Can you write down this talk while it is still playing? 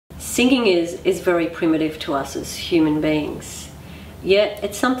Singing is very primitive to us as human beings, yet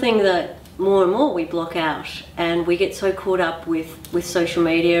it's something that more and more we block out, and we get so caught up with social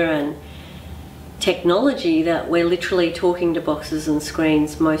media and technology that we're literally talking to boxes and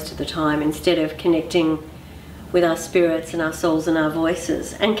screens most of the time, instead of connecting with our spirits and our souls and our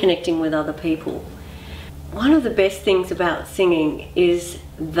voices and connecting with other people. One of the best things about singing is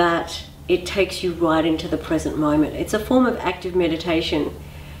that it takes you right into the present moment. It's a form of active meditation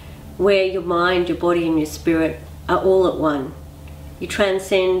where your mind, your body and your spirit are all at one. You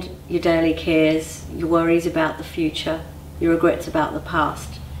transcend your daily cares, your worries about the future, your regrets about the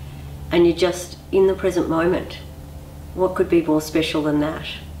past, and you're just in the present moment. What could be more special than that?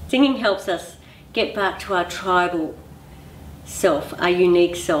 Singing helps us get back to our tribal self, our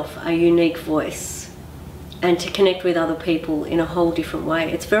unique voice, and to connect with other people in a whole different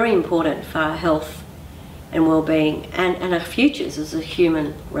way. It's very important for our health and well-being and our futures as a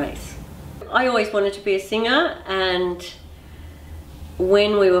human race. I always wanted to be a singer, and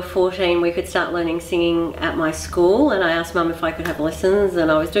when we were 14 we could start learning singing at my school, and I asked Mum if I could have lessons,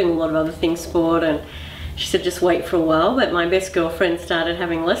 and I was doing a lot of other things, sport, and she said just wait for a while, but my best girlfriend started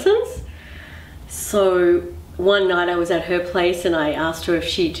having lessons. So one night I was at her place and I asked her if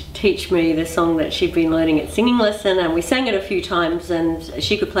she'd teach me the song that she'd been learning at singing lesson, and we sang it a few times and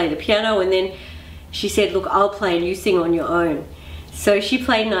she could play the piano, and then she said, look, I'll play and you sing on your own. So she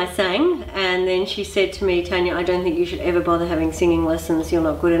played and I sang, and then she said to me, Tania, I don't think you should ever bother having singing lessons, you're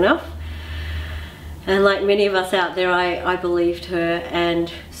not good enough. And like many of us out there, I believed her,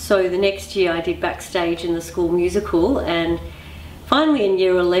 and so the next year I did backstage in the school musical, and finally in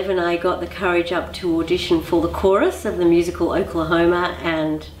year 11 I got the courage up to audition for the chorus of the musical Oklahoma,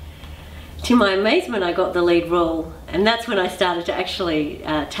 and to my amazement I got the lead role, and that's when I started to actually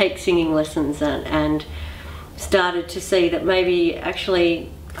take singing lessons and started to see that maybe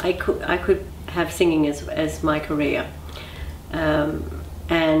actually I could have singing as my career.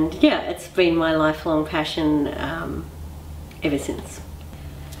 And yeah, it's been my lifelong passion ever since.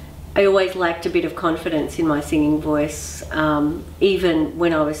 I always lacked a bit of confidence in my singing voice. Even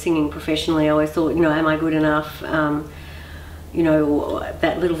when I was singing professionally, I always thought, you know, am I good enough? You know,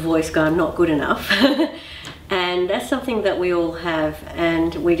 that little voice going, I'm not good enough. And that's something that we all have,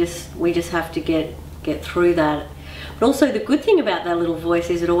 and we just have to get through that. But also the good thing about that little voice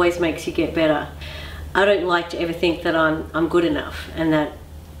is it always makes you get better. I don't like to ever think that I'm good enough and that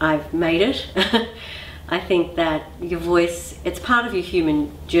I've made it. I think that your voice, it's part of your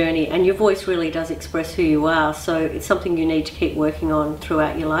human journey, and your voice really does express who you are, so it's something you need to keep working on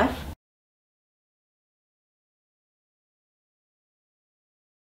throughout your life.